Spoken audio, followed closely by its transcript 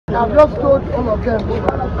I've just told all of them,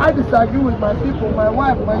 I disagree with my people, my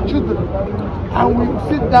wife, my children, and we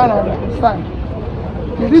sit down and decide.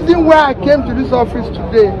 The reason why I came to this office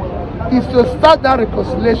today is to start that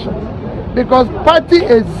reconciliation, because party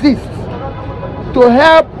exists to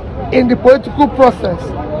help in the political process.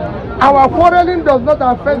 Our quarreling does not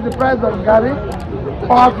affect the price of garri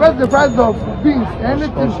or affect the price of beans,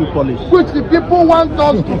 anything which the people want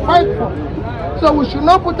us to fight for. So we should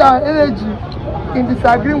not put our energy in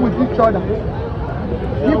disagreeing with each other.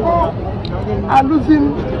 People are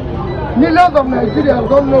losing, millions of Nigerians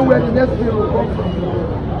don't know where the next meal will come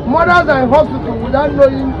from. Mothers are in hospital without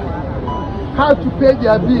knowing how to pay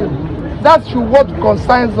their bill. That's what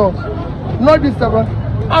concerns us. Not this about.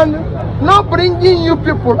 And not bringing you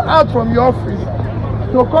people out from your office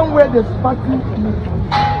to come where there's party meeting.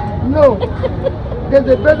 No. There's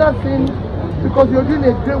a better thing, because you're doing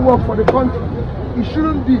a great work for the country. It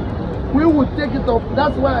shouldn't be. We will take it off.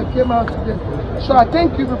 That's why I came out today. So I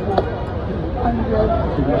thank you people. And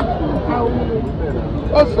I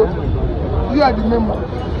will also, you are the member.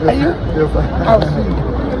 Are you? Yes, I'll see you.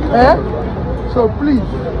 Eh? So please,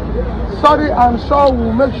 sorry, I'm sure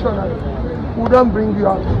we'll make sure that we don't bring you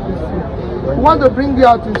out of this thing. We want to bring you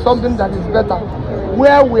out in something that is better,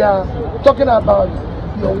 where we are talking about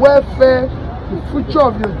your welfare, the future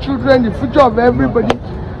of your children, the future of everybody.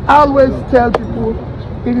 I always tell people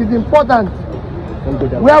it is important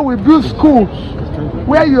where we build schools,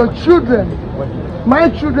 where your children, my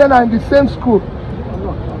children are in the same school.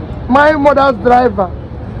 My mother's driver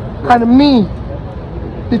and me,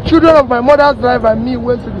 the children of my mother's driver and me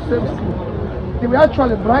went to the same school. They were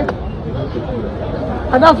actually bright.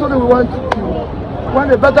 And that's what we want to do. We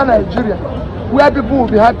want a better Nigeria, where people will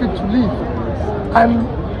be happy to live and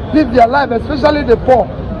live their life, especially the poor,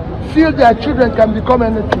 feel their children can become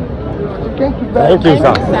anything. Thank you very much.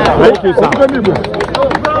 Thank you, sir. Thank you, sir.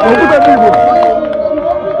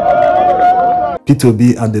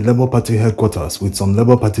 P2B at the Labour Party headquarters with some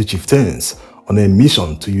Labour Party chieftains on a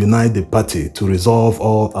mission to unite the party to resolve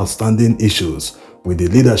all outstanding issues with the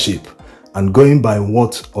leadership. And going by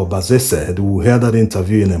what Obaze said, we'll hear that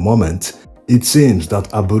interview in a moment, it seems that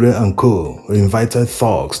Abure and Co. invited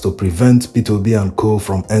thugs to prevent P2B and Co.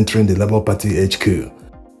 from entering the Labour Party HQ.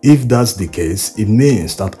 If that's the case, it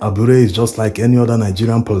means that Abure is just like any other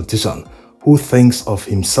Nigerian politician who thinks of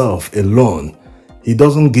himself alone. He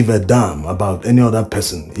doesn't give a damn about any other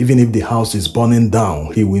person. Even if the house is burning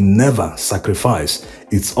down, he will never sacrifice.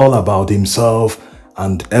 It's all about himself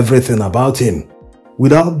and everything about him.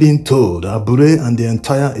 Without being told, Abure and the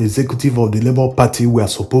entire executive of the Labour Party were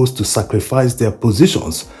supposed to sacrifice their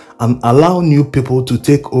positions and allow new people to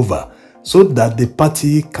take over so that the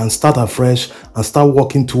party can start afresh and start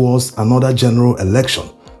working towards another general election.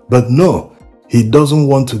 But no, he doesn't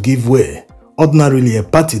want to give way. Ordinarily, a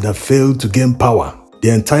party that failed to gain power, the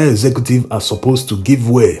entire executive are supposed to give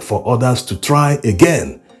way for others to try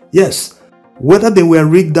again. Yes, whether they were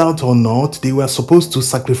rigged out or not, they were supposed to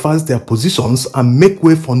sacrifice their positions and make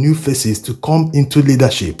way for new faces to come into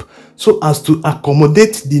leadership so as to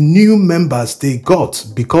accommodate the new members they got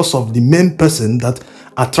because of the main person that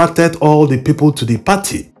attracted all the people to the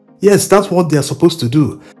party. Yes, that's what they are supposed to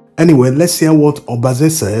do. Anyway, let's hear what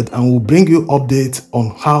Obaze said and we'll bring you updates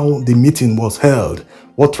on how the meeting was held,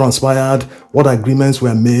 what transpired, what agreements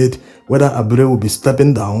were made, whether Abure will be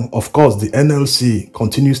stepping down. Of course, the NLC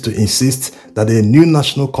continues to insist that a new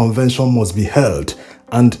national convention must be held,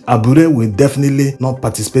 and Abure will definitely not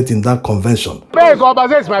participate in that convention.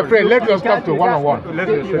 Obaze is my friend. Let us talk to one-on-one.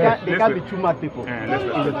 They can't be two mad people in the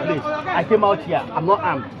place. I came out here. I'm not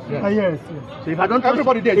armed. Yes. So if I don't trust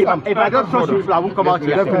Everybody there is armed. if I don't trust people, I won't come out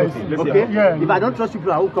here. Definitely. Okay? Yeah. If I don't trust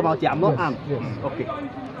people, I won't come out here. I'm not armed. Yes. Okay.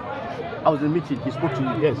 I was in a meeting. He spoke to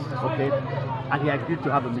me. Yes. Okay. And he agreed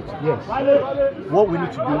to have a meeting. Yes. What we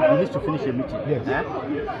need to do, we need to finish a meeting. Yes.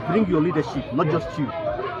 Bring your leadership, not just you.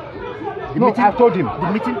 I've told him.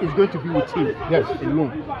 The meeting is going to be with him. Yes.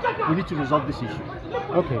 Alone. We need to resolve this issue.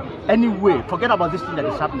 Okay. Anyway, forget about this thing that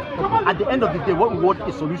is happening. Okay. At the end of the day, what we want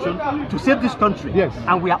is a solution to save this country. Yes.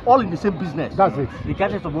 And we are all in the same business. That's it.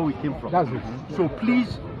 Regardless of where we came from. That's it. So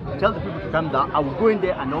please tell the people to calm down. I will go in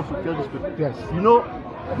there and also tell these people. Yes. You know,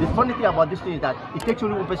 the funny thing about this thing is that it takes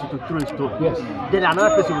only one person to throw a stone. Yes. Then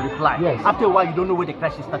another person will reply. Yes. After a while, you don't know where the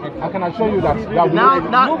crisis started from. I can assure you that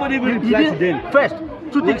Now, nobody will he reply to didn't, them. first,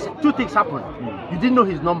 two things happened. You didn't know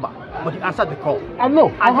his number. but he answered the call. I know.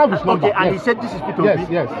 I have his number. Okay, and yes. he said this is Peter Yes,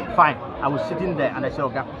 Obi. yes. Fine. I was sitting there and I said,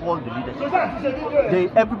 okay, call the leadership.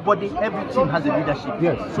 Every team has a leadership.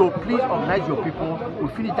 Yes. So please organize your people. We'll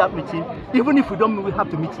finish that meeting. Even if we don't, we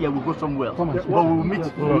have to meet here. We'll go somewhere else. But we'll meet.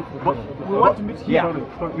 But we want to meet here.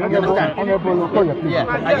 You understand? Yeah.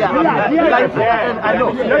 I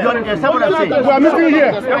know. You understand what I'm saying? We are meeting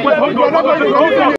here.